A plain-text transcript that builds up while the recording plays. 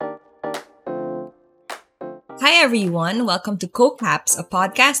Hi everyone, welcome to Co-Caps, a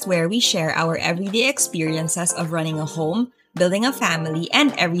podcast where we share our everyday experiences of running a home, building a family,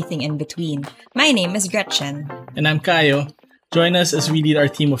 and everything in between. My name is Gretchen. And I'm Kayo. Join us as we lead our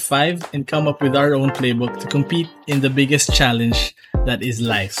team of 5 and come up with our own playbook to compete in the biggest challenge that is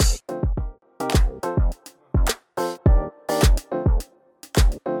life.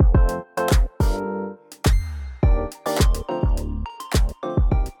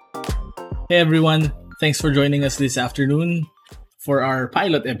 Hey everyone, thanks for joining us this afternoon for our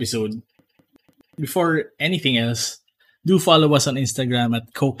pilot episode. Before anything else, do follow us on Instagram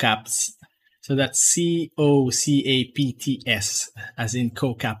at CoCaps. So that's COCAPTS, as in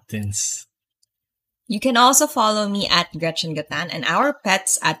co-captains. You can also follow me at Gretchen Gatan and our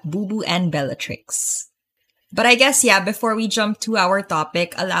pets at Boo Boo and Bellatrix. But I guess, before we jump to our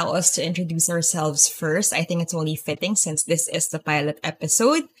topic, allow us to introduce ourselves first. I think it's only fitting since this is the pilot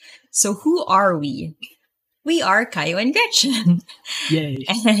episode. So who are we? We are Kayo and Gretchen. Yay.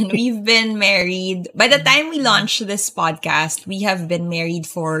 And we've been married. By the time we launched this podcast, we have been married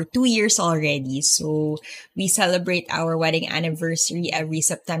for 2 years already. So we celebrate our wedding anniversary every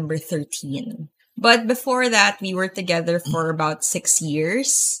September 13. But before that, we were together for about 6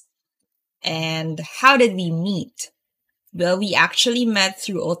 years. And how did we meet? Well, we actually met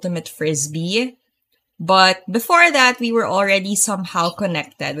through Ultimate Frisbee. But before that, we were already somehow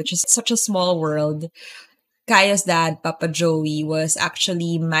connected, which is such a small world. Kayo's dad, Papa Joey, was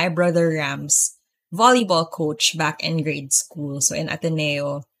actually my brother Ram's volleyball coach back in grade school. So in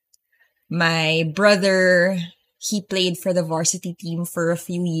Ateneo, my brother, he played for the varsity team for a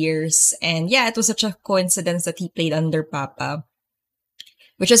few years. And it was such a coincidence that he played under Papa.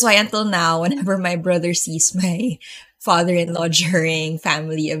 Which is why until now, whenever my brother sees my father-in-law during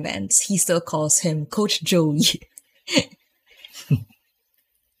family events, he still calls him Coach Joey.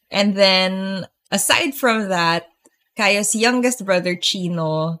 And then, aside from that, Kayo's youngest brother,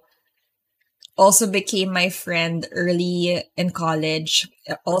 Chino, also became my friend early in college,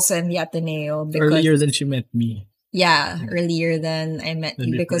 also in the Ateneo. Earlier than she met me. Yeah, earlier than I met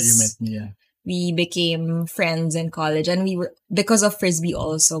you Before because you met me, we became friends in college, and we were, because of Frisbee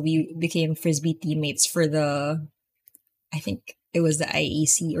also, we became Frisbee teammates for I think it was the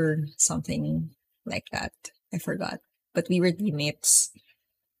IAC or something like that. I forgot. But we were teammates.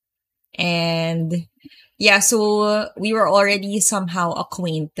 And so we were already somehow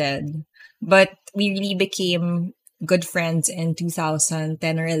acquainted, but we really became good friends in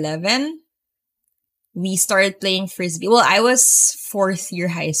 2010 or 11. We started playing Frisbee. Well, I was 4th year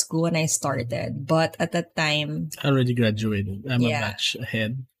high school when I started, but at that time... I already graduated. I'm a batch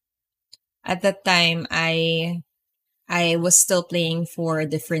ahead. At that time, I was still playing for a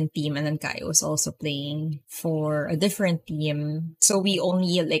different team, and then Kai was also playing for a different team. So we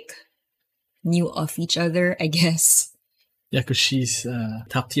only knew of each other, I guess. Yeah, because she's a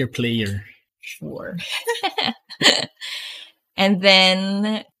top-tier player. Sure. And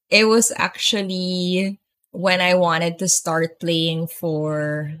then it was actually when I wanted to start playing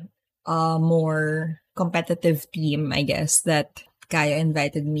for a more competitive team, I guess, that Kaya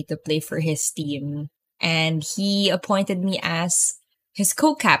invited me to play for his team. And he appointed me as his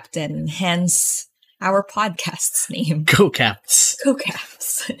co-captain, hence our podcast's name. Co-caps.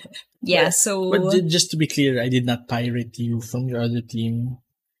 Co-caps. So... But just to be clear, I did not pirate you from your other team.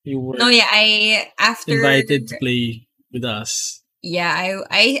 You were after invited to play with us. Yeah,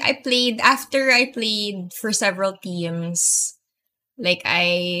 I played, after I played for several teams,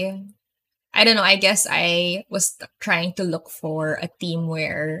 I don't know, I guess I was trying to look for a team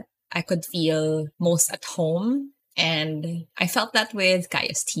where I could feel most at home. And I felt that with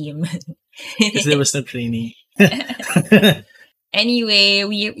Kaya's team. Because there was no training. Anyway,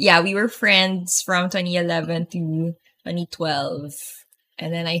 we were friends from 2011 to 2012.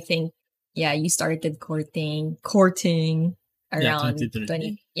 And then I think, you started courting around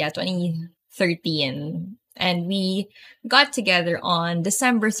 2013. And we got together on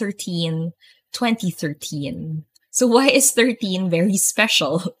December 13, 2013. So why is 13 very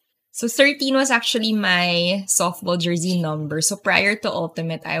special? So 13 was actually my softball jersey number. So prior to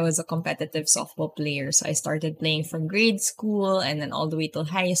Ultimate, I was a competitive softball player. So I started playing from grade school and then all the way till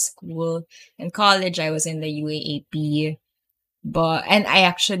high school. In college, I was in the UAAP. And I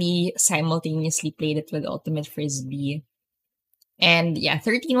actually simultaneously played it with Ultimate Frisbee. And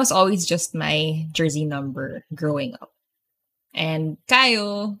 13 was always just my jersey number growing up. And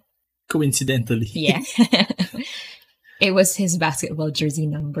Kayo... Coincidentally. Yeah. It was his basketball jersey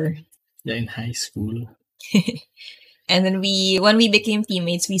number. Yeah, in high school. And then when we became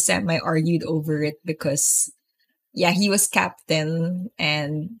teammates, we semi-argued over it because Yeah, he was captain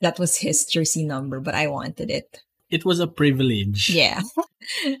and that was his jersey number, but I wanted it. It was a privilege. Yeah.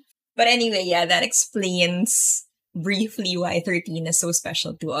 But anyway, yeah, that explains briefly why 13 is so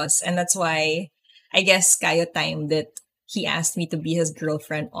special to us. And that's why I guess Kayo timed it. He asked me to be his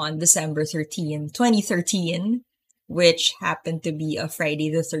girlfriend on December 2013, which happened to be a Friday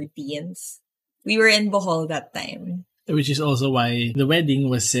the 13th. We were in Bohol that time. Which is also why the wedding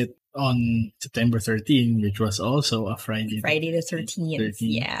was set on September 13, which was also a Friday. Friday the 13th.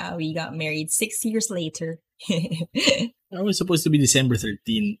 13. Yeah, we got married 6 years later. It was supposed to be December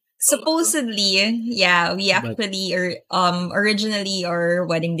 13. Supposedly, yeah, we actually, originally our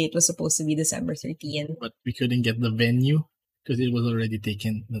wedding date was supposed to be December 13th. But we couldn't get the venue because it was already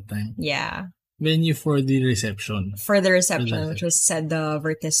taken at the time. Yeah. Venue for the reception. For the reception, which was Seda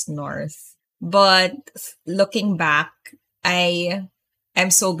Vertis North. But looking back, I'm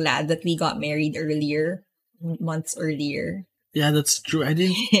so glad that we got married earlier, months earlier. Yeah, that's true.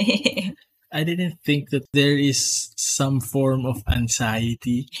 I didn't think that there is some form of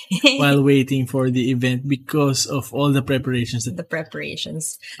anxiety while waiting for the event because of all the preparations. The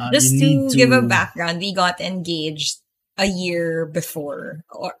preparations. Just to give a background, we got engaged a year before,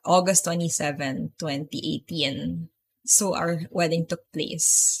 August 27, 2018. So our wedding took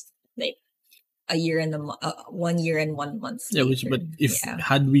place like a year and 1 year and 1 month. Yeah,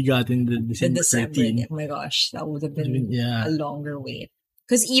 had we gotten the December 13, oh my gosh, that would have been a longer wait.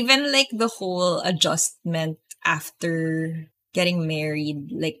 Because even like the whole adjustment after getting married,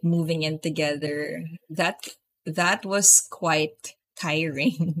 like moving in together, that was quite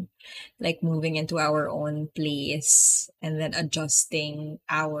tiring. Like moving into our own place and then adjusting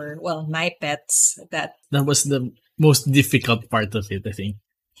my pets. That was the most difficult part of it, I think.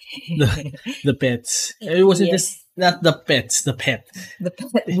 The pets. It wasn't just not the pets, the pet. The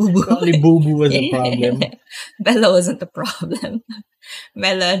pet. Boo-boo. Only Boo-boo was the problem. Bella wasn't the problem.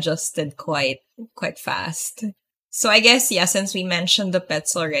 Bella adjusted quite fast. So I guess, since we mentioned the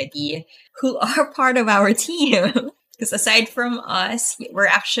pets already, who are part of our team? Because aside from us, we're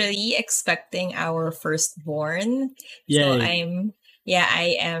actually expecting our firstborn. Yay. So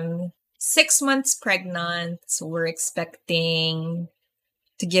I am 6 months pregnant. So we're expecting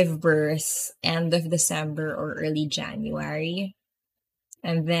to give birth end of December or early January.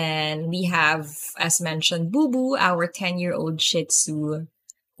 And then we have, as mentioned, Boo Boo, our 10-year-old Shih Tzu,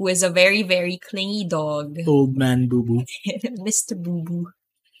 who is a very, very clingy dog. Old man Boo Boo. Mr. Boo Boo.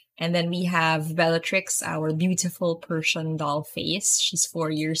 And then we have Bellatrix, our beautiful Persian doll face. She's 4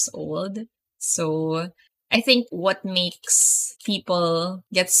 years old. So I think what makes people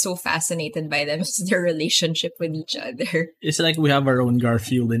get so fascinated by them is their relationship with each other. It's like we have our own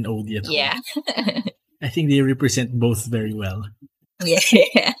Garfield and Odie at home. Yeah. I think they represent both very well. Yeah.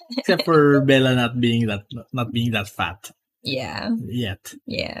 Except for Bella not being that fat. Yeah. Yet.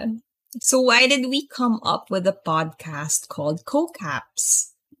 Yeah. So why did we come up with a podcast called Co-Caps?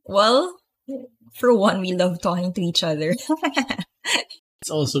 Well, for one, we love talking to each other.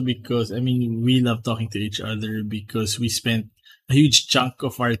 It's also because, we love talking to each other because we spent a huge chunk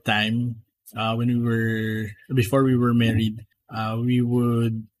of our time before we were married. We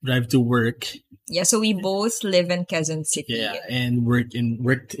would drive to work. Yeah, so we both live in Quezon City. Yeah, and worked in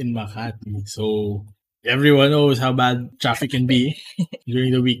Makati. So everyone knows how bad traffic can be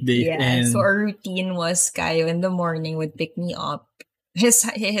during the weekday. Yeah, and so our routine was Kayo in the morning would pick me up.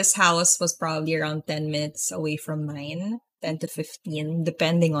 His house was probably around 10 minutes away from mine, 10 to 15,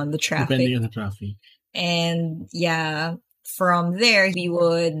 depending on the traffic. And from there, we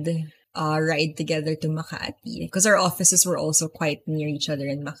would ride together to Makati because our offices were also quite near each other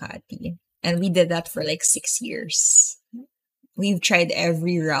in Makati. And we did that for like 6 years. We've tried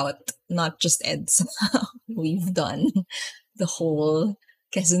every route, not just EDSA. We've done the whole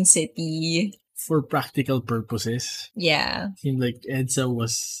Quezon City. For practical purposes. Yeah. It seemed like EDSA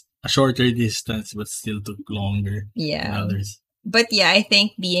was a shorter distance but still took longer than others. But I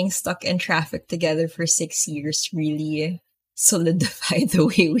think being stuck in traffic together for 6 years really solidified the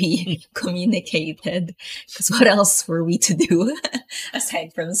way we communicated. Because what else were we to do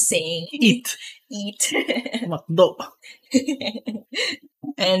aside from saying eat? Makdo.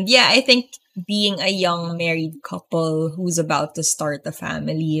 And I think being a young married couple who's about to start a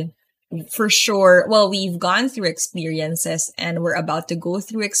family, for sure, we've gone through experiences and we're about to go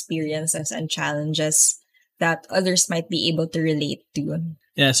through experiences and challenges that others might be able to relate to.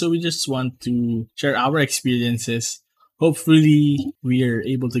 Yeah, so we just want to share our experiences. Hopefully, we are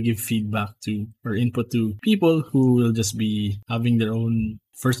able to give feedback to or input to people who will just be having their own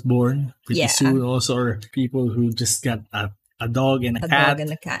firstborn pretty soon. Also, or people who just got a a dog and a A cat. dog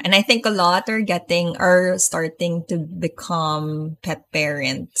and a cat. And I think a lot are starting to become pet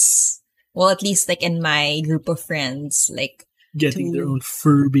parents. Well, at least like in my group of friends, like Getting their own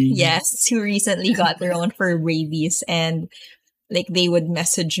fur baby. yes, who recently got their own fur babies, and like they would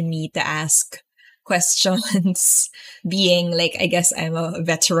message me to ask questions. Being like, I guess I'm a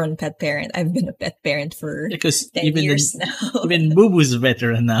veteran pet parent. I've been a pet parent for Because 10 years now. even Boo Boo's a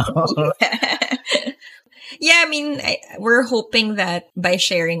veteran now. Yeah, I mean, we're hoping that by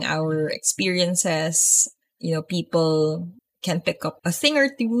sharing our experiences, people can pick up a thing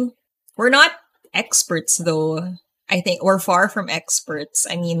or two. We're not experts, though. I think we're far from experts.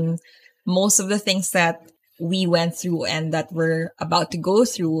 I mean, most of the things that we went through and that we're about to go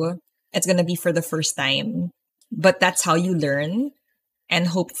through, it's going to be for the first time. But that's how you learn. And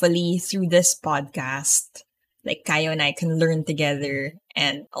hopefully through this podcast, like Kayo and I can learn together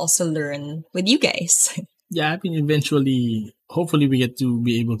and also learn with you guys. Yeah, I mean, eventually, hopefully we get to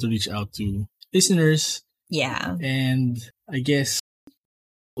be able to reach out to listeners. Yeah. And I guess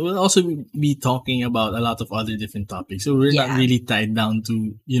we'll also be talking about a lot of other different topics. So we're not really tied down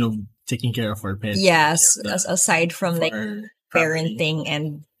to, taking care of our pets. Yes, aside from like parenting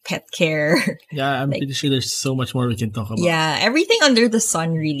and pet care. Yeah, I'm pretty sure there's so much more we can talk about. Yeah, everything under the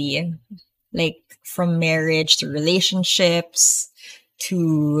sun, really. Like from marriage to relationships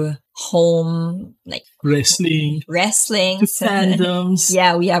to home, like wrestling, to fandoms.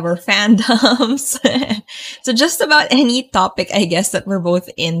 Yeah, we have our fandoms. So just about any topic, I guess, that we're both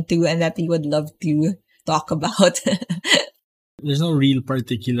into and that we would love to talk about. There's no real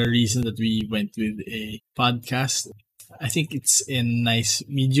particular reason that we went with a podcast. I think it's a nice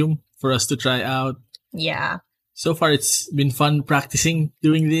medium for us to try out. Yeah. So far, it's been fun practicing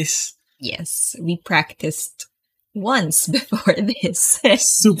doing this. Yes, we practiced once before this.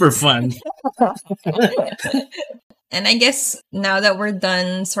 Super fun. And I guess now that we're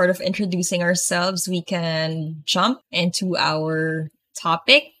done sort of introducing ourselves, we can jump into our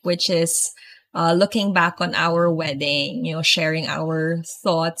topic, which is looking back on our wedding, sharing our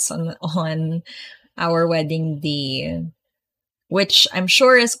thoughts on our wedding day, which I'm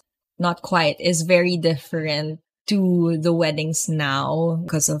sure is very different to the weddings now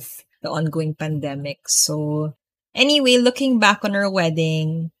because of the ongoing pandemic. So anyway, looking back on our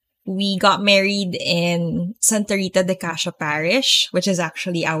wedding, we got married in Santa Rita de Cascia Parish, which is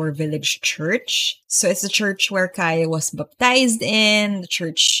actually our village church. So it's the church where Kai was baptized in.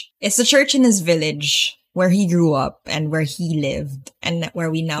 It's the church in his village where he grew up and where he lived and where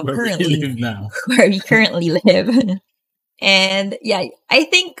we currently live. And yeah, I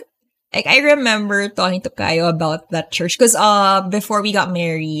think like I remember talking to Kayo about that church because before we got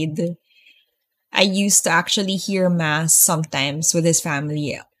married, I used to actually hear mass sometimes with his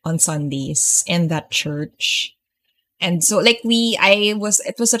family on Sundays in that church. And so like it was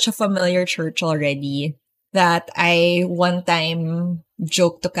such a familiar church already that I one time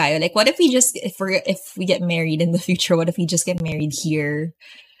joked to Kayo, like, what if if we get married in the future, what if we just get married here?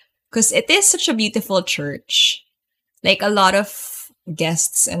 Because it is such a beautiful church. Like a lot of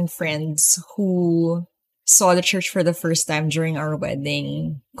guests and friends who saw the church for the first time during our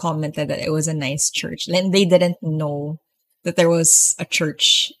wedding commented that it was a nice church. And they didn't know that there was a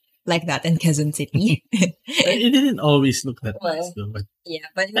church like that in Quezon City. It didn't always look that nice though. But yeah,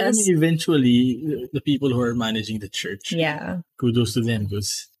 but eventually the people who are managing the church, kudos to them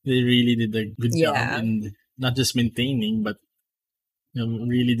because they really did a good job in not just maintaining but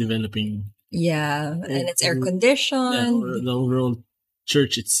really developing. Yeah, and it's air conditioned. The overall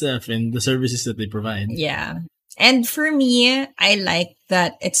church itself and the services that they provide. Yeah. And for me, I like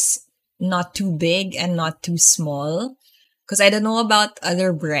that it's not too big and not too small. Because I don't know about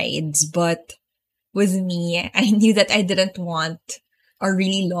other brides, but with me, I knew that I didn't want a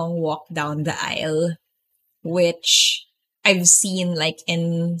really long walk down the aisle, which I've seen like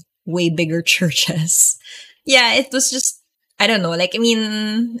in way bigger churches. Yeah, it was just, I don't know, like, I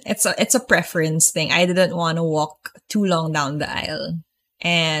mean, it's a preference thing. I didn't want to walk too long down the aisle.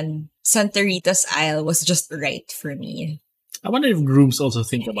 And Santa Rita's aisle was just right for me. I wonder if grooms also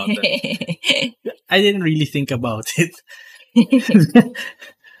think about that. I didn't really think about it.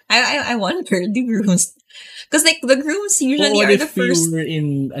 I wonder, do grooms, because like the grooms usually are the first. What if you were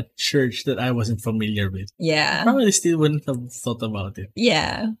in a church that I wasn't familiar with? Yeah, I probably still wouldn't have thought about it.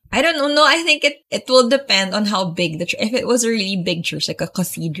 Yeah, I don't know. No, I think it will depend on how big the church. If it was a really big church, like a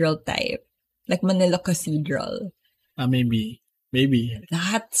cathedral type, like Manila Cathedral. Maybe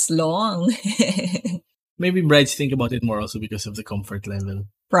that's long. Maybe brides think about it more also because of the comfort level.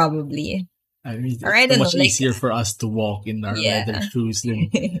 Probably. I mean, it's much easier for us to walk in our leather shoes than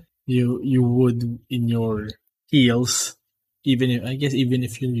you would in your heels. even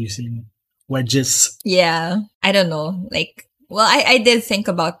if you're using wedges. Yeah. I don't know. Like, well, I did think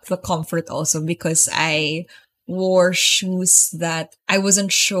about the comfort also because I wore shoes that I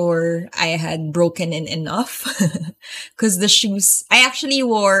wasn't sure I had broken in enough. Because the shoes, I actually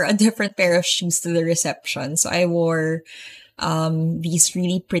wore a different pair of shoes to the reception. So I wore these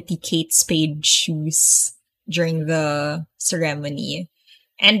really pretty Kate Spade shoes during the ceremony.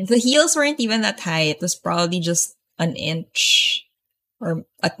 And the heels weren't even that high. It was probably just an inch or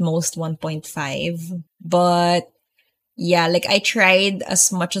at most 1.5. But yeah, like I tried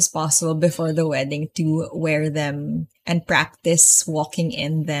as much as possible before the wedding to wear them and practice walking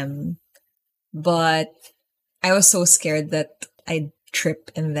in them. But I was so scared that I'd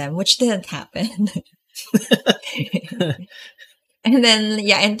trip in them, which didn't happen. And then,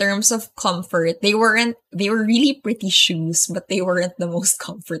 yeah, in terms of comfort, they were really pretty shoes, but they weren't the most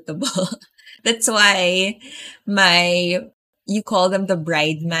comfortable. That's why you call them the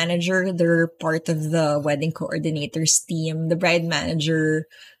bride manager. They're part of the wedding coordinators team. The bride manager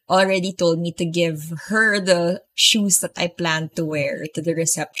already told me to give her the shoes that I planned to wear to the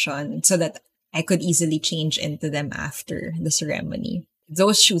reception so that I could easily change into them after the ceremony.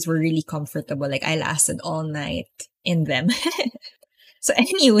 Those shoes were really comfortable. Like I lasted all night in them. So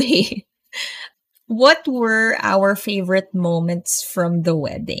anyway, what were our favorite moments from the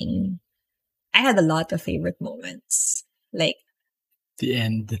wedding? I had a lot of favorite moments. Like, The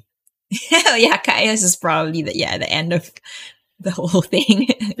end. yeah, Kaya's is probably the end of the whole thing.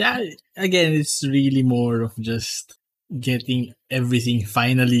 Yeah, again, it's really more of just getting everything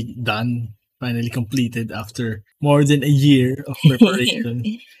finally done, finally completed after more than a year of preparation.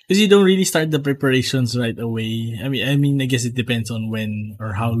 Because you don't really start the preparations right away. I mean, I guess it depends on when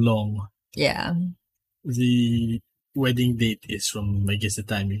or how long Yeah. the wedding date is from, I guess, the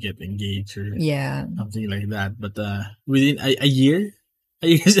time you get engaged or Yeah. something like that. But within a year,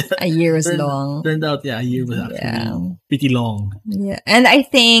 I guess A year is long. turned out, yeah, a year was actually Yeah. pretty long. Yeah. And I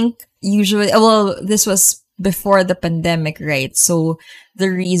think usually, well, this was before the pandemic, right? So the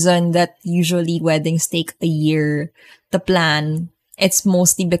reason that usually weddings take a year to plan, it's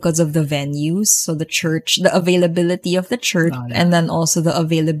mostly because of the venues. So the church, the availability of the church, Ah, yeah. and then also the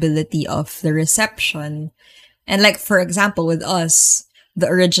availability of the reception. And like, for example, with us, the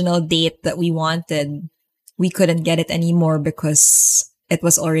original date that we wanted, we couldn't get it anymore because it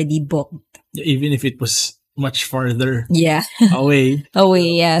was already booked. Even if it was much farther Yeah. away, Away,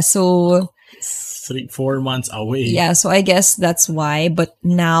 yeah. So 3-4 months away. yeah, so I guess that's why. But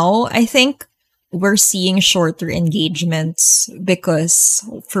now I think we're seeing shorter engagements because,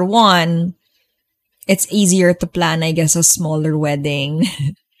 for one, it's easier to plan, I guess, a smaller wedding.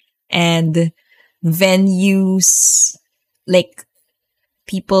 And venues, like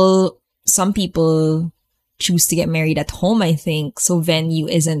some people choose to get married at home, I think. So venue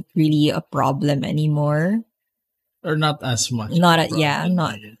isn't really a problem anymore. Or not as much. Not of a yeah, problem,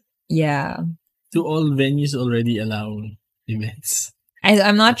 not I guess. yeah. Do all venues already allow events?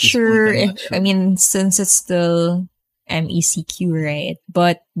 I'm not At this point, sure I'm if, not sure. I mean, since it's still MECQ, right?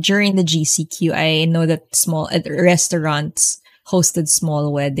 But during the GCQ, I know that small restaurants hosted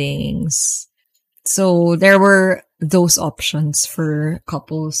small weddings. So there were those options for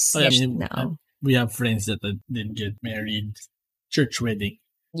couples Oh, yeah, I mean, now. we have friends that did get married church wedding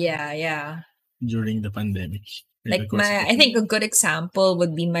Yeah. during the pandemic. Like I think a good example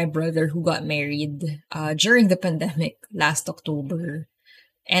would be my brother who got married during the pandemic last October.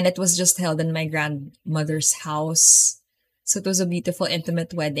 And it was just held in my grandmother's house. So it was a beautiful,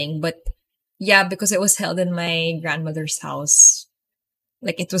 intimate wedding. But yeah, because it was held in my grandmother's house,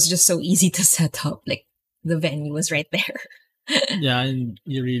 like it was just so easy to set up. Like the venue was right there. Yeah, and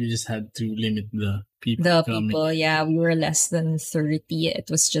you really just had to limit the people The coming. people, yeah, we were less than 30. It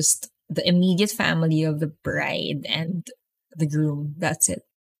was just the immediate family of the bride and the groom. That's it.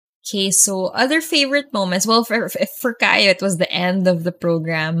 Okay, so other favorite moments. Well, for Kayo, it was the end of the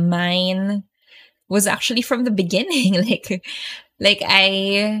program. Mine was actually from the beginning. like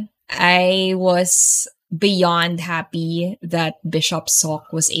I was beyond happy that Bishop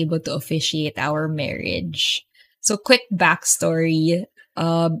Sok was able to officiate our marriage. So quick backstory.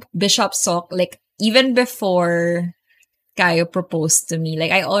 Bishop Sok, like even before Kayo proposed to me,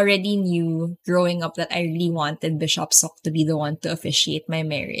 like I already knew growing up that I really wanted Bishop Sok to be the one to officiate my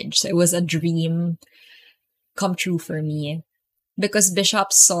marriage. So it was a dream come true for me because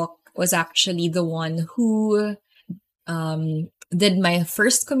Bishop Sok was actually the one who did my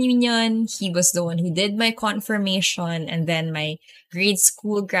first communion. He was the one who did my confirmation and then my grade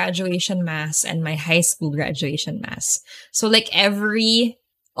school graduation mass and my high school graduation mass. So like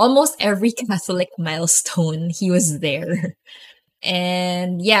almost every Catholic milestone, he was there.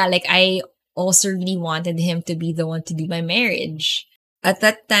 And yeah, like I also really wanted him to be the one to do my marriage. At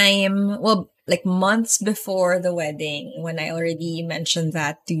that time, well, like months before the wedding, when I already mentioned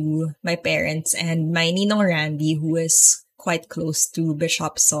that to my parents and my Ninong Randy, who is quite close to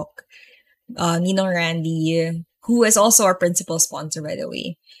Bishop Sok, Ninong Randy, who is also our principal sponsor, by the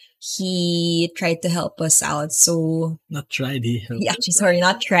way, he tried to help us out. So Not tried, he helped. actually, sorry,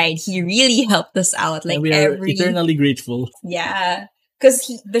 not tried. He really helped us out. Like And we are eternally grateful. yeah.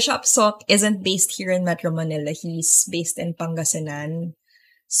 Because Bishop Sok isn't based here in Metro Manila. He's based in Pangasinan.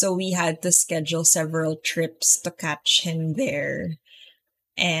 So we had to schedule several trips to catch him there.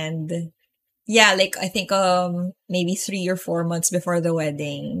 And yeah, like I think maybe 3 or 4 months before the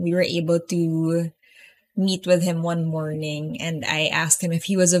wedding, we were able to meet with him one morning, and I asked him if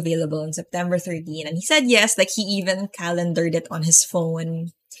he was available on September 13, and he said yes. Like he even calendared it on his phone.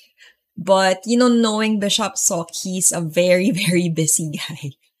 But knowing Bishop Sok, he's a very, very busy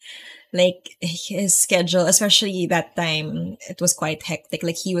guy. Like his schedule, especially that time, it was quite hectic.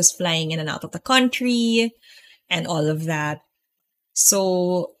 Like he was flying in and out of the country and all of that.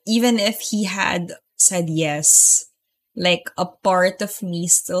 So even if he had said yes, like a part of me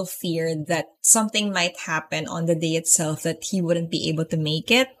still feared that something might happen on the day itself, that he wouldn't be able to make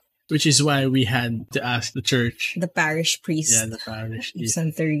it. Which is why we had to ask the church. The parish priest. Yeah, the parish. Of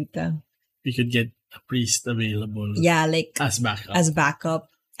Santa Rita. We could get a priest available. Yeah, like as backup.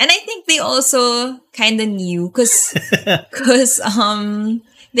 And I think they also kind of knew, because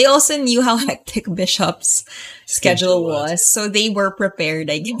they also knew how hectic Bishop's schedule was. So they were prepared,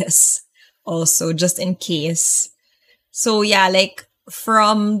 I guess, also, just in case. So yeah, like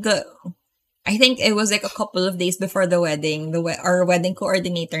I think it was like a couple of days before the wedding, our wedding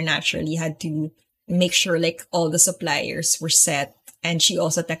coordinator naturally had to make sure like all the suppliers were set. And she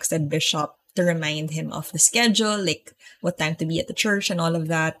also texted Bishop to remind him of the schedule, like what time to be at the church and all of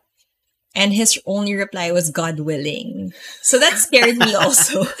that. And his only reply was God willing. So that scared me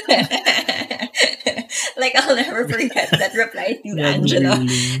also. Like I'll never forget that reply to Angela.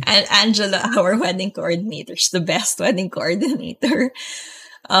 And Angela, our wedding coordinator, she's the best wedding coordinator.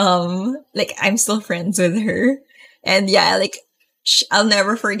 Like I'm still friends with her. And yeah, like I'll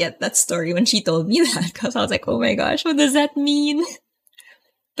never forget that story when she told me that, because I was like, oh my gosh, what does that mean?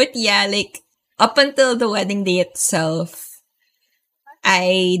 But yeah, like up until the wedding day itself,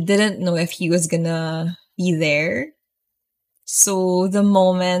 I didn't know if he was gonna be there. So the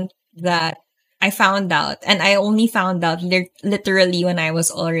moment that I found out, and I only found out literally when I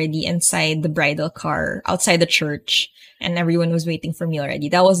was already inside the bridal car outside the church and everyone was waiting for me already.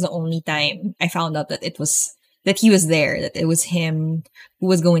 That was the only time I found out that he was there, that it was him who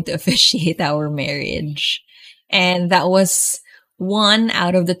was going to officiate our marriage. And that was 1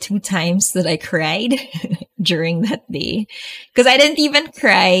 out of the 2 times that I cried during that day. Because I didn't even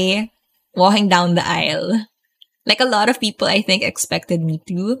cry walking down the aisle. Like a lot of people, I think, expected me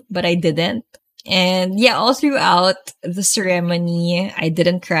to, but I didn't. And yeah, all throughout the ceremony, I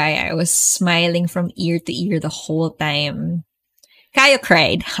didn't cry. I was smiling from ear to ear the whole time. Kayo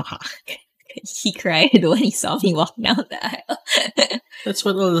cried. He cried when he saw me walk down the aisle. That's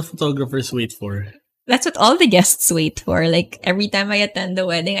what all the photographers wait for. That's what all the guests wait for. Like every time I attend the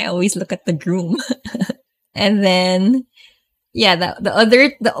wedding, I always look at the groom. And then, yeah,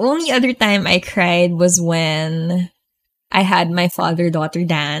 the only other time I cried was when I had my father-daughter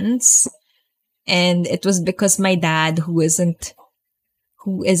dance. And it was because my dad, who isn't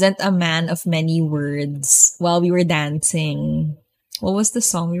a man of many words, while we were dancing. What was the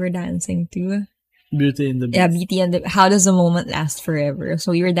song we were dancing to? Beauty and the Beast. Yeah, Beauty and the How Does a Moment Last Forever?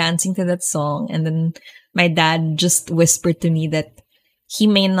 So we were dancing to that song, and then my dad just whispered to me that he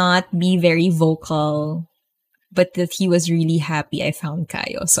may not be very vocal, but that he was really happy I found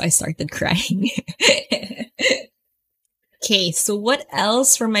Kayo. So I started crying. Okay, so what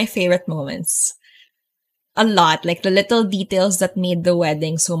else were my favorite moments? A lot, like the little details that made the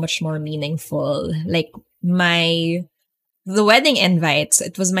wedding so much more meaningful. Like the wedding invites,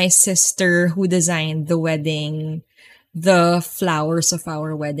 it was my sister who designed the flowers of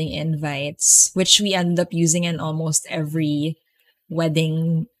our wedding invites, which we ended up using in almost every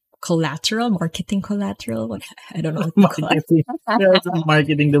wedding marketing collateral. I don't know what to call it.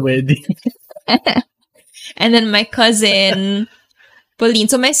 Marketing the wedding. And then my cousin Pauline,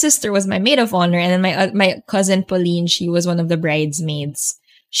 so my sister was my maid of honor, and then my cousin Pauline, she was one of the bridesmaids.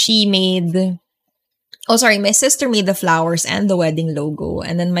 My sister made the flowers and the wedding logo,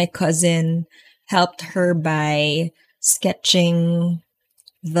 and then my cousin helped her by sketching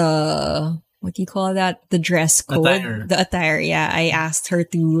the what do you call that? The dress code, Attire. the attire. Yeah, I asked her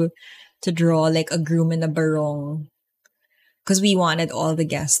to draw like a groom and a barong because we wanted all the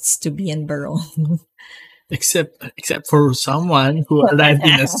guests to be in barong. Except for someone who arrived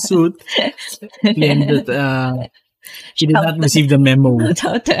in a suit, claimed that he did not receive the memo.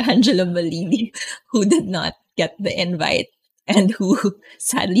 Shout out to Angelo Malini, who did not get the invite and who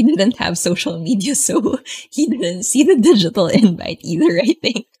sadly didn't have social media, so he didn't see the digital invite either, I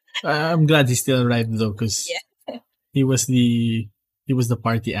think. I'm glad he still arrived though, because Yeah. he was the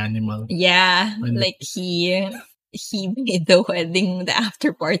party animal. Yeah, When the- like he made the wedding, the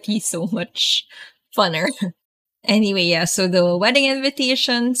after party so much funner. Anyway, yeah, so the wedding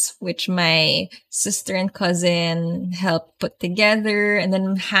invitations, which my sister and cousin helped put together, and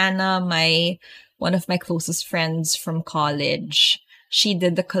then Hannah, one of my closest friends from college, she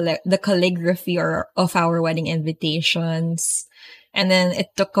did the calligraphy of our wedding invitations. And then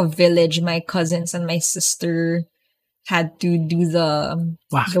it took a village. My cousins and my sister had to do the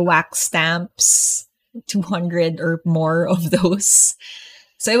wax stamps, 200 or more of those.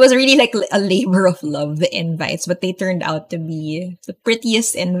 So it was really like a labor of love, the invites, but they turned out to be the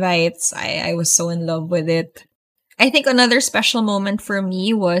prettiest invites. I was so in love with it. I think another special moment for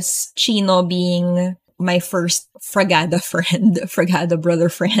me was Chino being my first Fragada friend, Fragada brother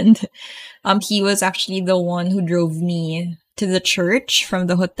friend. He was actually the one who drove me to the church from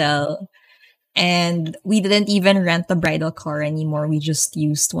the hotel. And we didn't even rent the bridal car anymore. We just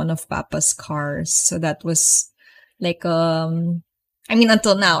used one of Papa's cars. So that was like,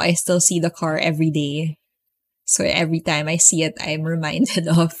 until now, I still see the car every day. So every time I see it, I'm reminded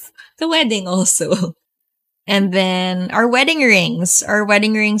of the wedding also. And then our wedding rings. Our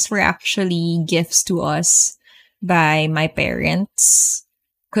wedding rings were actually gifts to us by my parents.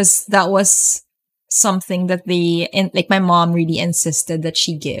 Because that was something that my mom really insisted that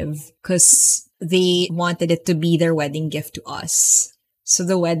she give. Because they wanted it to be their wedding gift to us. So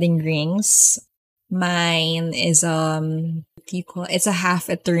the wedding rings, mine is, it's a half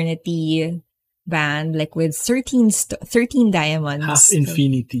eternity band, like with 13 diamonds. Half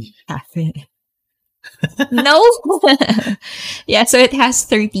infinity. No. Yeah, so it has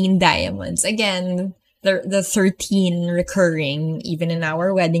 13 diamonds. Again, the 13 recurring even in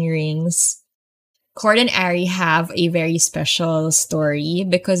our wedding rings. Cord and Ari have a very special story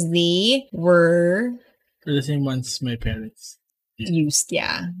because they were the same ones my parents used,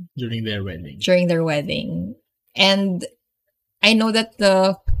 yeah, during their wedding. And I know that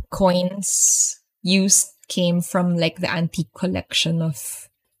the coins used came from like the antique collection of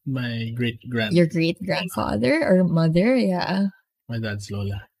my your great-grandfather or mother, yeah. My dad's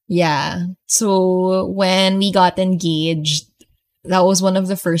Lola. Yeah. So when we got engaged, that was one of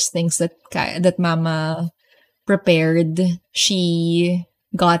the first things that Mama prepared. She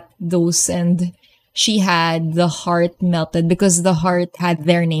got those and she had the heart melted because the heart had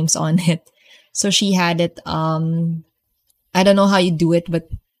their names on it. So she had it, I don't know how you do it, but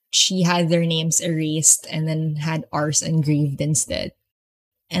she had their names erased and then had ours engraved instead.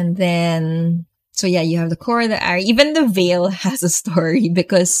 And then, so yeah, you have the core, the Ari. Even the veil has a story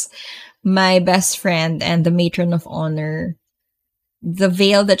because my best friend and the matron of honor, the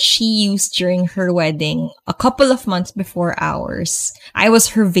veil that she used during her wedding, a couple of months before ours, I was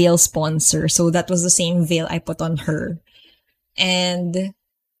her veil sponsor. So that was the same veil I put on her. And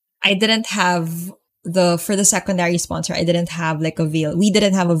I didn't have for the secondary sponsor, I didn't have like a veil. We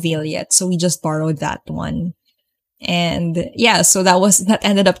didn't have a veil yet. So we just borrowed that one. And yeah, so that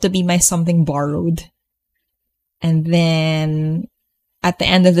ended up to be my something borrowed. And then at the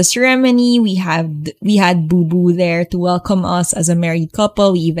end of the ceremony, we had Boo Boo there to welcome us as a married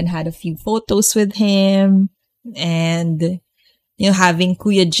couple. We even had a few photos with him. And, having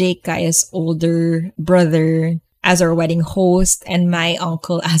Kuya Jake, Kaya's older brother, as our wedding host and my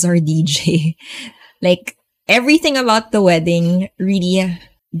uncle as our DJ. Like, everything about the wedding really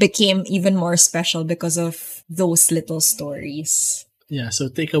became even more special because of those little stories. Yeah, so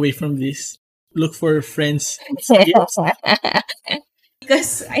take away from this, look for friends.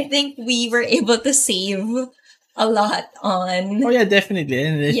 Because I think we were able to save a lot on... Oh yeah, definitely.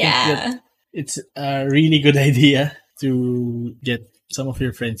 And I think that it's a really good idea to get some of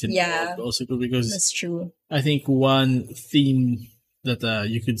your friends involved also because that's true. I think one theme that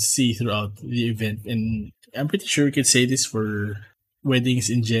you could see throughout the event, and I'm pretty sure we could say this for weddings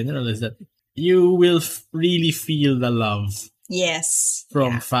in general, is that you will really feel the love. Yes.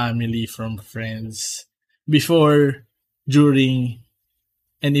 From family, from friends, before, during,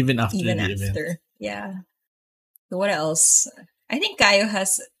 and even after the event. Yeah. So what else? I think Kayo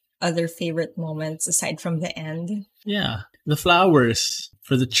has other favorite moments aside from the end. Yeah. The flowers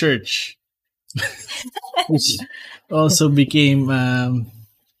for the church. which also became not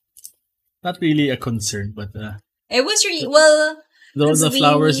really a concern, but It was really, well, the because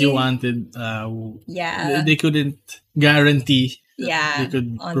flowers you we, wanted, yeah, they couldn't guarantee that they yeah,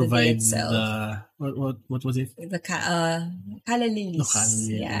 could on the day provide itself. the what was it? The calla No, lilies,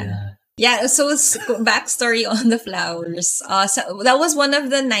 yeah. yeah. Yeah, so backstory on the flowers. So that was one of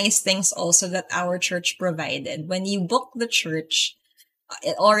the nice things also that our church provided. When you book the church,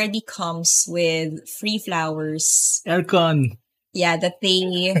 it already comes with free flowers. Aircon. Yeah, that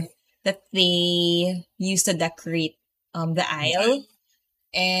they use to decorate the aisle.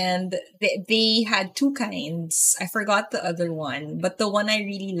 And they had two kinds. I forgot the other one, but the one I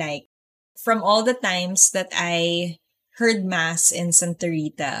really like, from all the times that I heard mass in Santa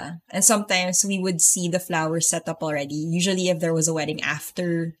Rita, and sometimes we would see the flowers set up already, usually if there was a wedding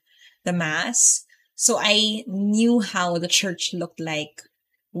after the mass. So I knew how the church looked like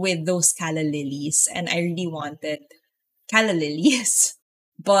with those calla lilies, and I really wanted calla lilies.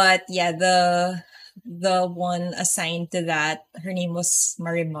 But yeah, the one assigned to that, her name was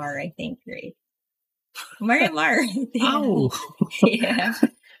Marimar, I think, right? Marimar. Ow! Yeah.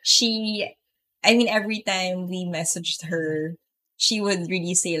 She, I mean, every time we messaged her, she would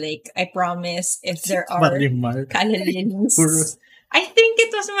really say, like, I promise if there are Marimar. Kalalins. I think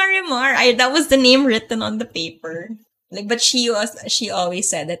it was Marimar. That was the name written on the paper. Like, but she always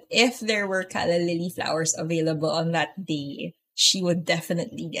said that if there were calla lily flowers available on that day, she would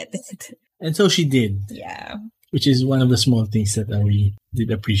definitely get it. And so she did, Yeah. which is one of the small things that we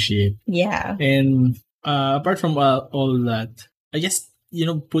did appreciate. Yeah. And apart from all that, I guess,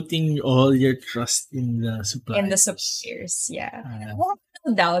 putting all your trust in the suppliers. And the suppliers, yeah. Uh,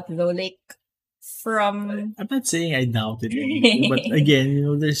 No doubt though, like from I'm not saying I doubted anything, but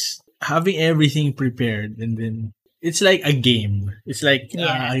again, there's having everything prepared, and then it's like a game. It's like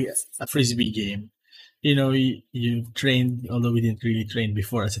Yeah. a frisbee game. You trained, although we didn't really train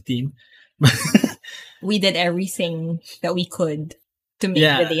before as a team. we did everything that we could to make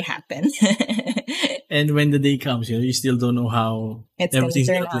Yeah. the day happen. And when the day comes, you still don't know how It's gonna everything's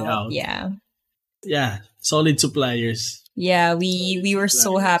turn gonna play out. out. Yeah. Yeah, solid suppliers. Yeah, we were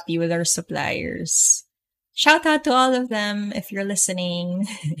so Suppliers. happy with our suppliers. Shout out to all of them if you're listening.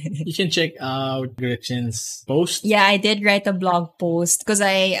 You can check out Gretchen's post. Yeah, I did write a blog post because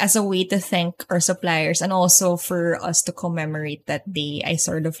as a way to thank our suppliers and also for us to commemorate that day, I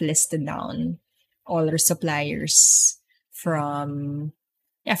sort of listed down all our suppliers for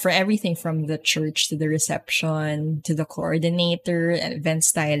everything from the church to the reception to the coordinator and event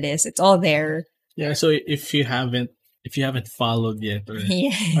stylist. It's all there. Yeah, so if you haven't followed yet or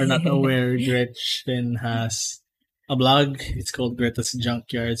Yeah. are not aware, Gretchen has a blog. It's called Greta's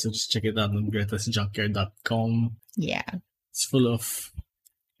Junkyard, so just check it out on gretasjunkyard.com. Yeah. It's full of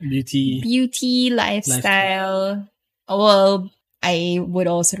beauty. Lifestyle. Well, I would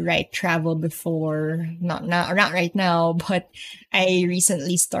also write travel before, not right now, but I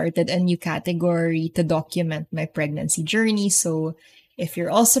recently started a new category to document my pregnancy journey. So if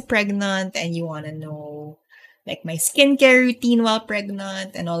you're also pregnant and you want to know like my skincare routine while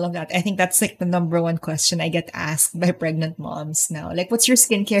pregnant and all of that, I think that's like the number one question I get asked by pregnant moms now. Like, what's your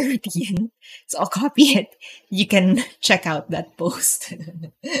skincare routine? So I'll copy it. You can check out that post.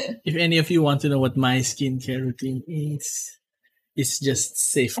 If any of you want to know what my skincare routine is, it's just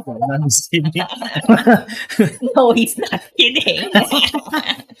Safeguard. I'm just kidding. No, he's not kidding.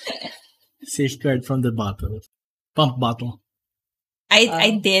 Safeguard from the bottle. Pump bottle.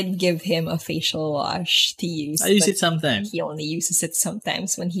 I did give him a facial wash to use. I use but it sometimes. He only uses it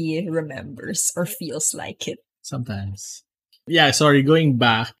sometimes when he remembers or feels like it. Sometimes. Yeah, sorry, going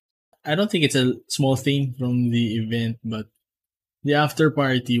back. I don't think it's a small thing from the event, but the after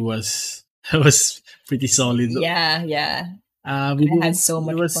party was pretty solid. Yeah. We I had so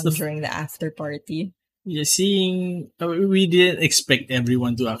much was fun during the after party. Yeah, we didn't expect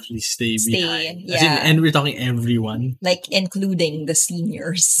everyone to actually stay behind. As in, yeah. and we're talking everyone. Like including the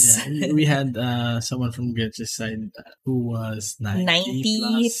seniors. Yeah, we had someone from Gretchen's side who was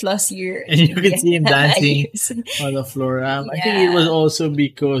 90 plus year. and you could see him dancing Yes. on the floor. I think Yeah. it was also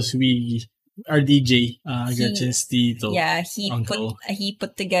because our DJ, Gretchen's Tito, Yeah, uncle, he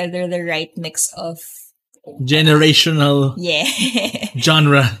put together the right mix of generational yeah.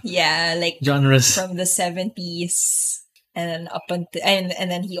 genre Yeah, like genres. from the 70s and up until and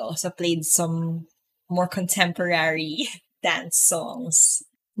then he also played some more contemporary dance songs.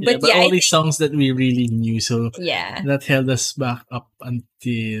 But yeah, all these songs that we really knew, so yeah. that held us back up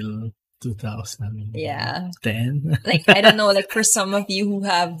until 2010. Yeah. Like I don't know, like for some of you who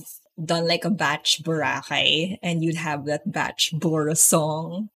have done like a batch Boracay and you'd have that batch Bora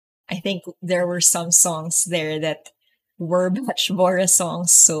song. I think there were some songs there that were Batchbora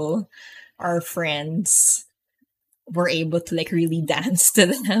songs, so our friends were able to like really dance to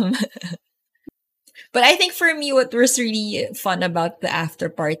them. But I think for me, what was really fun about the after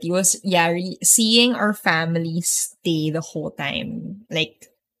party was, yeah, seeing our family stay the whole time. Like,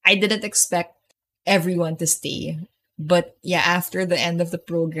 I didn't expect everyone to stay. But yeah, after the end of the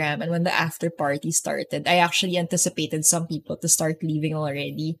program and when the after party started, I actually anticipated some people to start leaving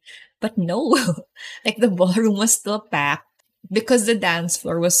already. But no, like the ballroom was still packed because the dance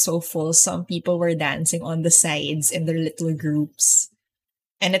floor was so full. Some people were dancing on the sides in their little groups.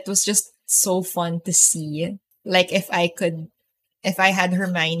 And it was just so fun to see. Like if I had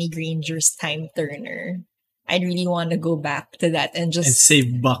Hermione Granger's time turner, I'd really want to go back to that and And just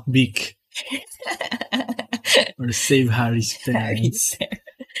save Buckbeak or save Harry's Harry's parents. there.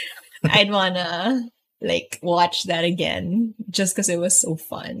 I'd wanna like watch that again just because it was so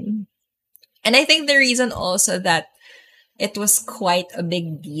fun. And I think the reason also that it was quite a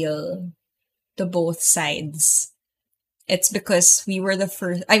big deal to both sides, it's because we were the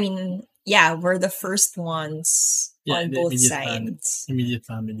first. I mean, yeah, we're the first ones Yeah, on the both immediate sides immediate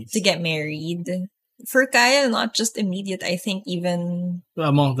families. to get married. For Kaya, not just immediate, I think even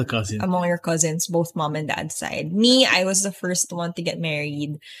Among the cousins. among your cousins, both mom and dad side. Me, I was the first one to get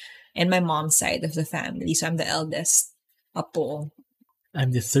married in my mom's side of the family. So I'm the eldest apo.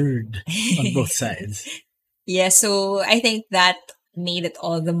 I'm the third on both sides. Yeah, so I think that made it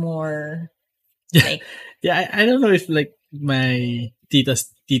all the more Yeah, like yeah. I don't know if like my titas,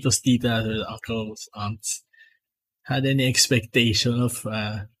 or uncles, aunts had any expectation of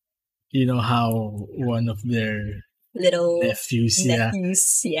how one of their little nephews,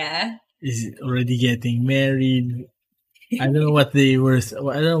 nephews, yeah. is already getting married. I don't know what they were.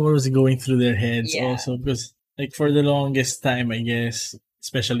 I don't know what was going through their heads. Yeah. Also, because like for the longest time, I guess,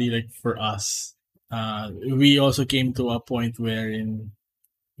 especially like for us, we also came to a point wherein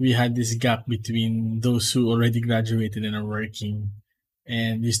we had this gap between those who already graduated and are working,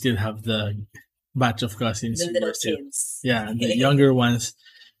 and you still have the batch of cousins The who little are still, kids. yeah, the younger ones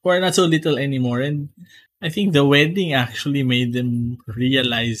who are not so little anymore. And I think the wedding actually made them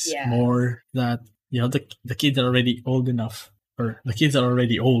realize Yeah. more that the kids are already old enough, or the kids are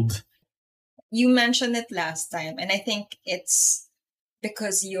already old. You mentioned it last time, and I think it's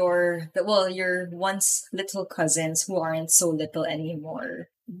because your once little cousins who aren't so little anymore,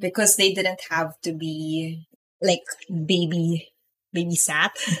 because they didn't have to be like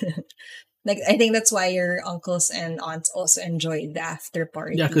babysat. Like I think that's why your uncles and aunts also enjoyed the after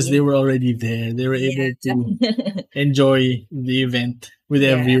party. Yeah, because they were already there. They were able to enjoy the event with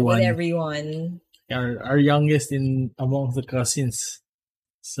Yeah, everyone. with everyone. Our youngest in among the cousins,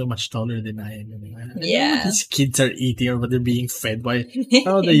 so much taller than I am. I don't know Yeah. what these kids are eating or what they're being fed by.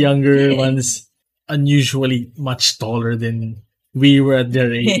 How the younger ones unusually much taller than we were at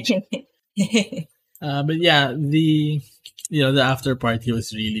their age. But yeah, the after party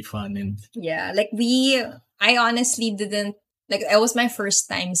was really fun, and Yeah, like I honestly didn't, like, it was my first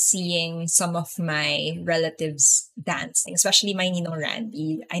time seeing some of my relatives dancing, especially my Ninong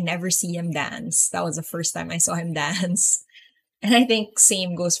Randy. I never see him dance. That was the first time I saw him dance. And I think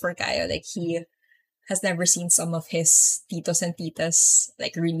same goes for Kayo. Like, he has never seen some of his titos and titas,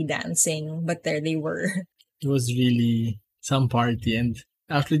 like, really dancing, but there they were. it was really some party, and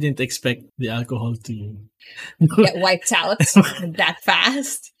I actually didn't expect the alcohol to Get wiped out that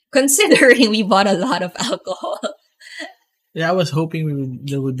fast, considering we bought a lot of alcohol. Yeah, I was hoping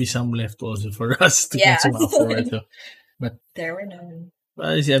there would be some left also for us to Yeah. consume afterwards. So. There were none.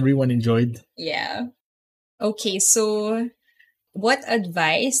 Well, I see everyone enjoyed. Yeah. Okay, so what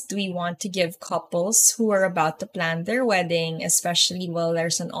advice do we want to give couples who are about to plan their wedding, especially while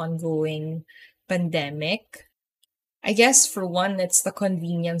there's an ongoing pandemic? I guess for one, it's the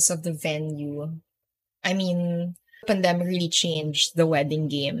convenience of the venue. I mean, pandemic really changed the wedding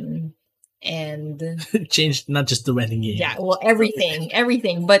game. And It changed not just the wedding game. yeah, well, everything.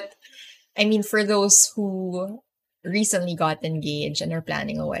 But I mean, for those who recently got engaged and are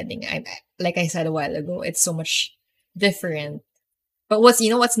planning a wedding, like I said a while ago, it's so much different. But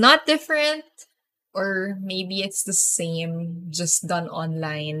what's not different, or maybe it's the same, just done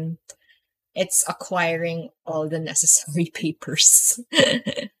online. It's acquiring all the necessary papers.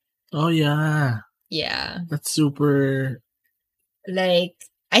 Oh yeah, Yeah. that's super. Like,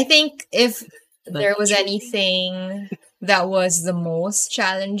 I think if there was anything that was the most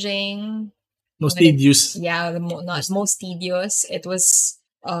challenging, Most when it- tedious. yeah, not most tedious, it was,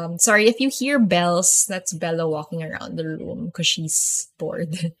 sorry if you hear bells, that's Bella walking around the room because she's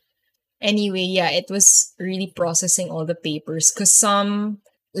bored. Anyway, yeah, it was really processing all the papers because some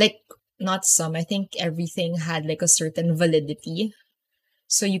like not some, I think everything had like a certain validity.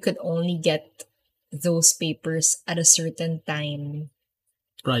 So you could only get those papers at a certain time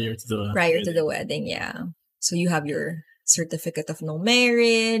prior to the prior to wedding. the wedding, yeah. So you have your certificate of no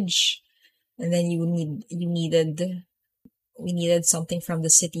marriage, and then we needed something from the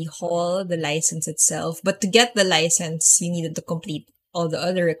city hall, the license itself. But to get the license, you needed to complete all the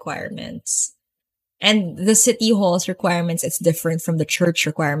other requirements. And the city hall's requirements, it's different from the church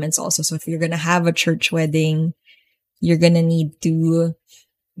requirements also. So if you're gonna have a church wedding, you're gonna need to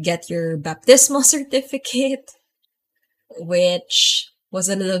get your baptismal certificate, which was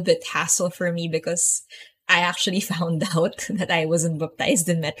a little bit hassle for me because I actually found out that I wasn't baptized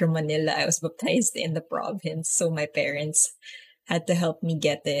in Metro Manila. I was baptized in the province. So my parents had to help me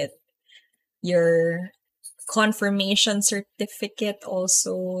get it. Your confirmation certificate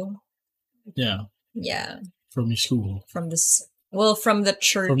also. Yeah, Yeah. from your school. From from the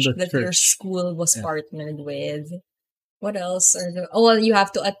church the that your church. school was Yeah. partnered with. What else are the? Oh well, you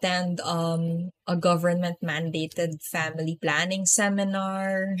have to attend a government mandated family planning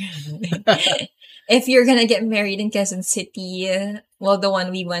seminar. If you're gonna get married in Quezon City, well, the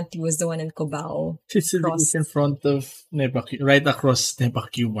one we went to was the one in Cubao. It's in front of Nepa Q, right across Nepa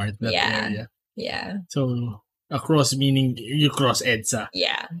Q Mart, that Yeah. area. Yeah, So, across meaning you cross EDSA.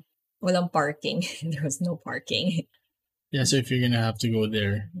 yeah. Walang parking. There was no parking. Yeah, so if you're gonna have to go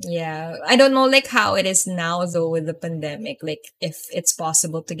there, Yeah. I don't know like how it is now though with the pandemic, like if it's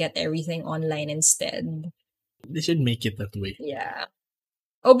possible to get everything online instead. they should make it that way. Yeah.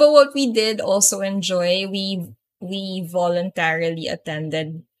 Oh, but what we did also enjoy, we voluntarily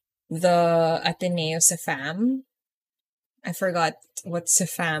attended the Ateneo Cefam. I forgot what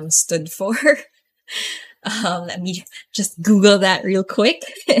Cefam stood for. Let me just Google that real quick.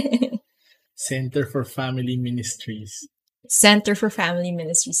 Center for Family Ministries. Center for Family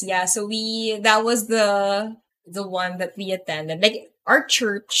Ministries. Yeah, so that was the one that we attended. Like our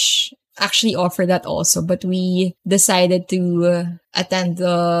church actually offered that also, but we decided to attend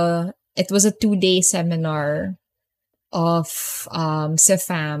it was a 2-day seminar of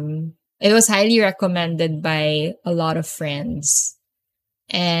Cefam. It was highly recommended by a lot of friends.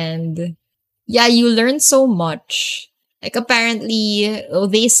 And yeah, you learn so much. Like apparently,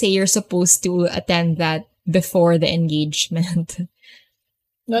 they say you're supposed to attend that before the engagement.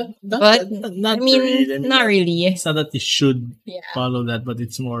 Not I mean, really. not really. It's not that you should Yeah. follow that, but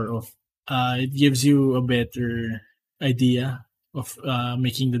it's more of it gives you a better idea of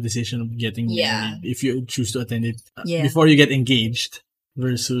making the decision of getting Yeah. married if you choose to attend it Yeah. before you get engaged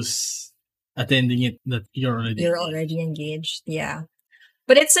versus attending it that you're already engaged. Yeah.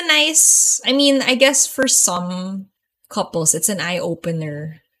 But it's a nice, I mean, I guess for some couples, it's an eye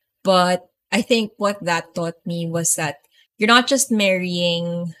opener. But I think what that taught me was that you're not just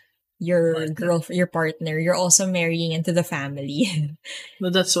marrying your your partner, you're also marrying into the family. No,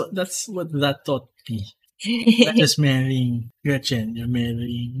 that's what that taught me. Not just marrying Gretchen, you're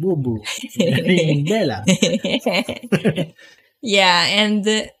marrying Boo Boo, you're marrying Bella. Yeah,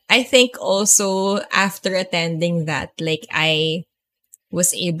 and I think also after attending that, like I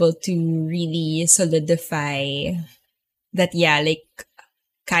was able to really solidify that, yeah, like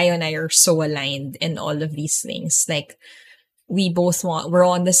Kayo and I are so aligned in all of these things. Like we're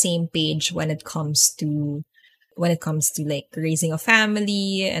on the same page when it comes to like raising a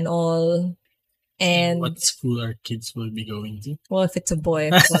family and all. And what school our kids will be going to? Well, if it's a boy,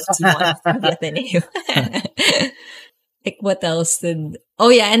 of course you want to be Ateneo. Like what else did? Oh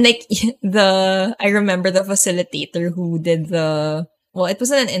yeah, and like I remember the facilitator who did it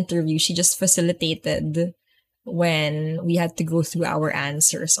wasn't an interview. She just facilitated when we had to go through our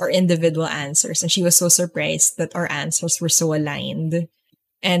answers, our individual answers, and she was so surprised that our answers were so aligned.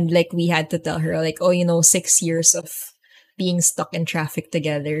 And like we had to tell her like, 6 years of being stuck in traffic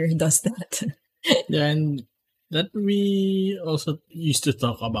together does that. Yeah, and that we also used to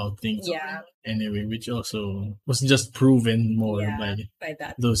talk about things. Yeah. Anyway, which also was just proven more Yeah, by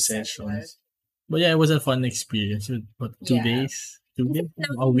that those sessions. But yeah, it was a fun experience. What, 2 Yeah. days? 2 days? No,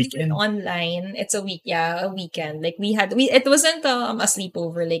 A we weekend? did Online. It's a weekend. Like it wasn't a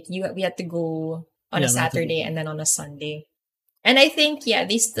sleepover. Like we had to go on Yeah, a we had to Saturday and then on a Sunday. And I think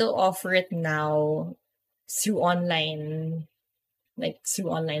they still offer it now through online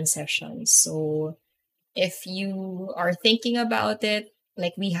sessions. So if you are thinking about it,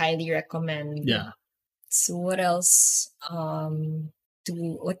 like we highly recommend. Yeah. So what else?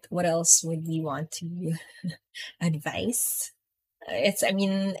 What else would we want to advise?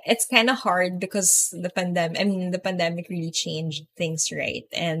 It's kind of hard because the pandemic really changed things, right?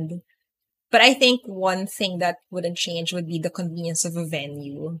 And But I think one thing that wouldn't change would be the convenience of a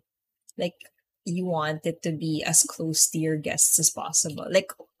venue. Like, you want it to be as close to your guests as possible.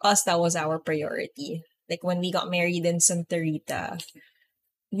 Like, us, that was our priority. Like, when we got married in Santa Rita,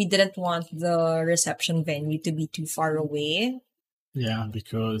 we didn't want the reception venue to be too far away. Yeah,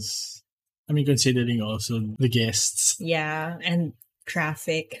 because, I mean, considering also the guests, Yeah, and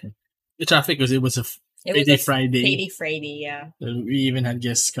traffic. the traffic, because it was a It was payday a Friday. Payday Friday, yeah. We even had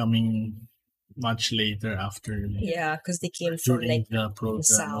guests coming much later after Yeah, because they came from during like the the program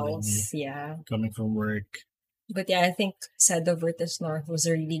south. already, Yeah. coming from work. But yeah, I think Cedar Vertus North was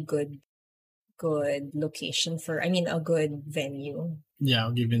a really good location for, I mean, a good venue.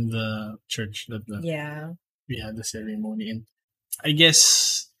 Yeah, given the church that Yeah. we had the ceremony in. I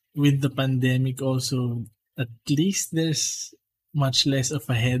guess with the pandemic also, at least there's much less of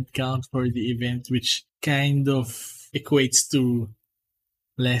a head count for the event, which kind of equates to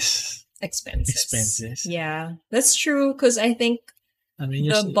less expenses. Yeah, that's true. Because I think I mean,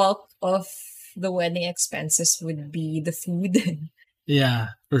 the bulk of the wedding expenses would be the food. yeah,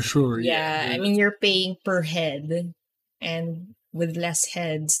 for sure. Yeah, I mean, you're paying per head, and with less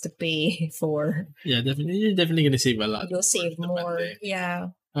heads to pay for, yeah, definitely, you're definitely gonna save a lot. you'll save the more. pandemic. Yeah.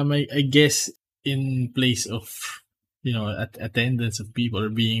 I guess in place of attendance of people or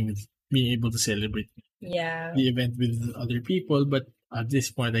being able to celebrate Yeah. the event with other people, but at this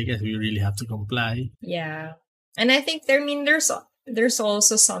point, I guess we really have to comply. Yeah. And I think there's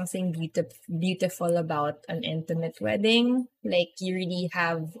also something beautiful about an intimate wedding. Like, you really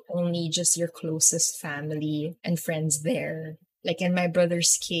have only just your closest family and friends there. Like, in my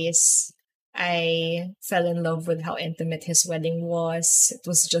brother's case, I fell in love with how intimate his wedding was. It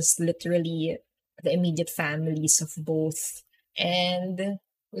was just literally the immediate families of both. And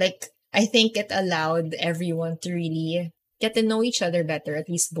like, I think it allowed everyone to really get to know each other better, at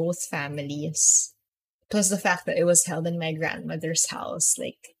least both families. Plus the fact that it was held in my grandmother's house,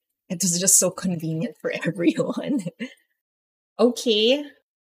 like, it was just so convenient for everyone. Okay.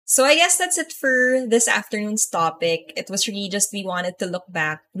 So I guess that's it for this afternoon's topic. It was really just, we wanted to look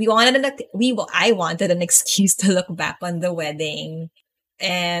back. I wanted an excuse to look back on the wedding.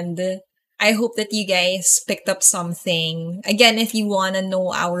 And I hope that you guys picked up something. Again, if you want to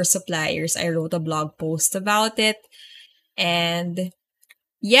know our suppliers, I wrote a blog post about it. And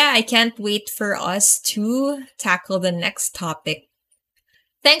yeah, I can't wait for us to tackle the next topic.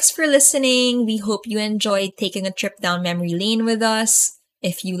 Thanks for listening. We hope you enjoyed taking a trip down memory lane with us.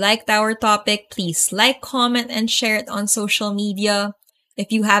 If you liked our topic, please like, comment, and share it on social media.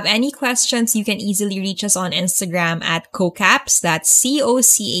 If you have any questions, you can easily reach us on Instagram at CoCaps. That's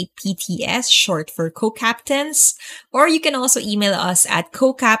COCAPTS, short for Co-Captains. Or you can also email us at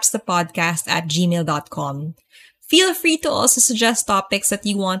cocapsthepodcast@gmail.com. Feel free to also suggest topics that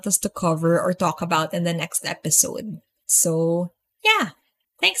you want us to cover or talk about in the next episode. So, yeah.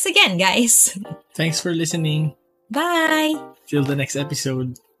 Thanks again, guys. Thanks for listening. Bye. Till the next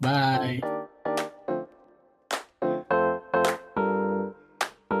episode. Bye.